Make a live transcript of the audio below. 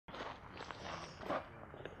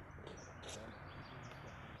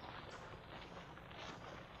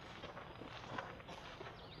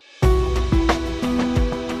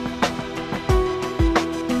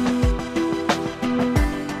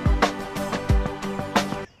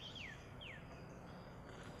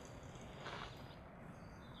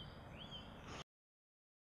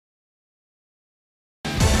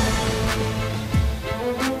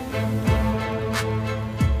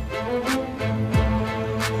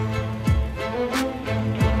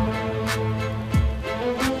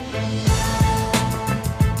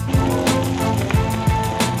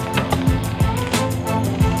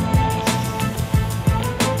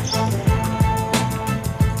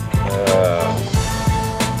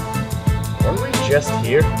just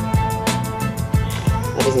here?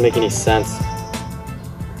 That doesn't make any sense.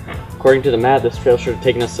 According to the map, this trail should have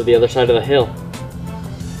taken us to the other side of the hill.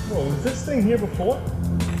 Whoa, was this thing here before?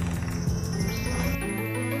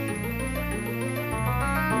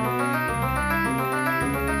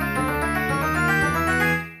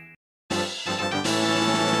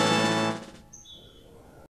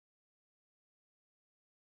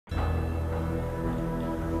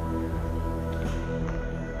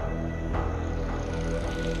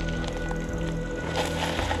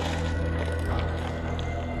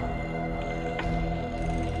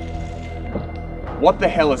 What the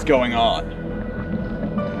hell is going on?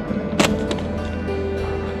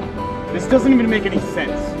 This doesn't even make any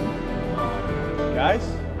sense. Guys,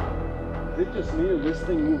 is it just me or this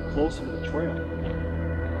thing moved closer to the trail?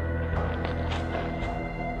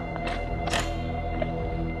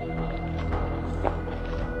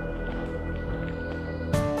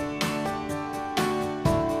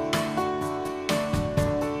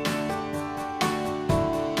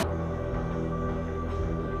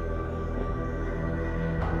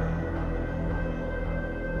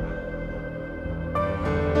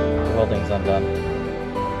 Welding's undone.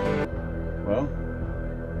 Well,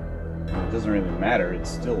 it doesn't really matter, it's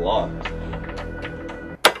still locked.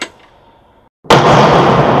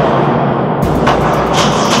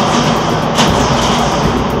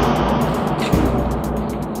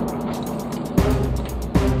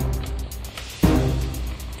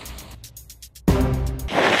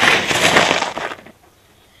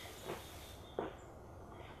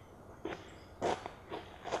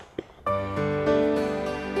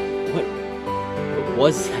 What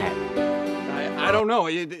was that? I don't know,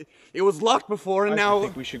 it was locked before and now... I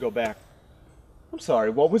think we should go back. I'm sorry,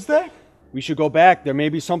 what was that? We should go back. There may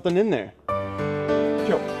be something in there.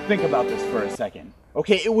 Joe, think about this for a second.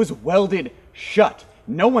 Okay, it was welded shut.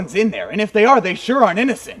 No one's in there, and if they are, they sure aren't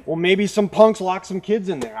innocent. Well, maybe some punks locked some kids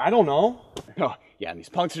in there. I don't know. Oh, yeah, and these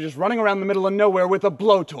punks are just running around the middle of nowhere with a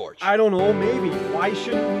blowtorch. I don't know, maybe. Why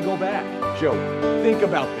shouldn't we go back? Joe, think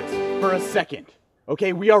about this for a second.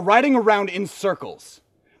 Okay, we are riding around in circles.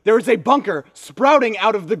 There is a bunker sprouting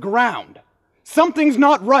out of the ground. Something's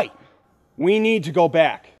not right. We need to go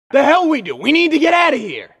back. The hell we do. We need to get out of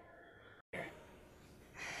here.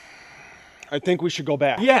 I think we should go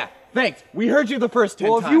back. Yeah, thanks. We heard you the first 10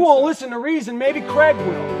 times. Well, if you won't listen to reason, maybe Craig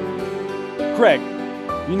will. Craig,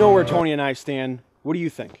 you know where Tony and I stand. What do you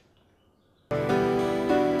think?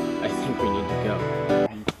 I think we need to go.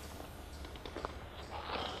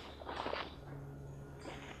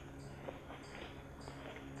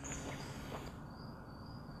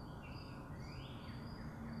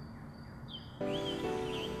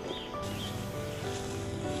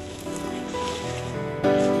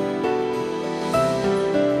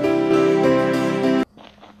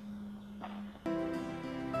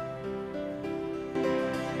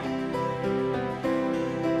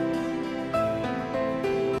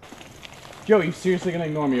 Joe, you seriously gonna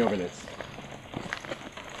ignore me over this?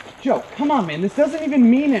 Joe, come on, man. This doesn't even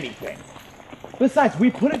mean anything. Besides,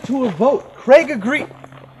 we put it to a vote. Craig agreed.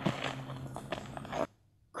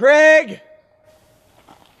 Craig!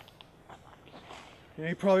 Yeah,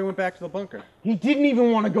 he probably went back to the bunker. He didn't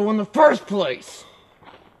even want to go in the first place.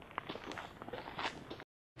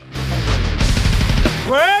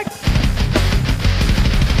 Craig!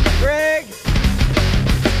 Craig!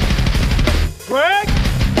 Craig!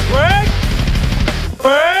 Craig!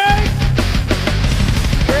 Craig!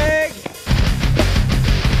 Craig!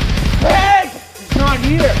 Craig! He's not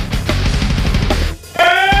here!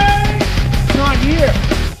 Craig! He's not here!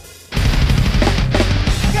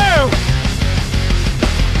 Go!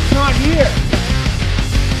 He's not here!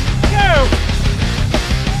 Go!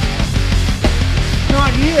 He's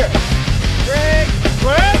not here! Craig!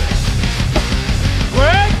 Craig!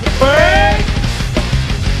 Craig! Craig!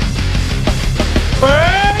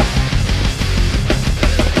 Craig!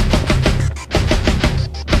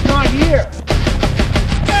 Not here!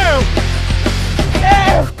 No!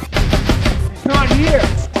 No! It's not here!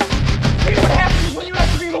 See what happens when you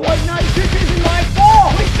have to be the white knight? This isn't my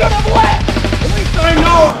fault! We should have left! At least I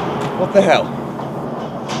know! What the hell?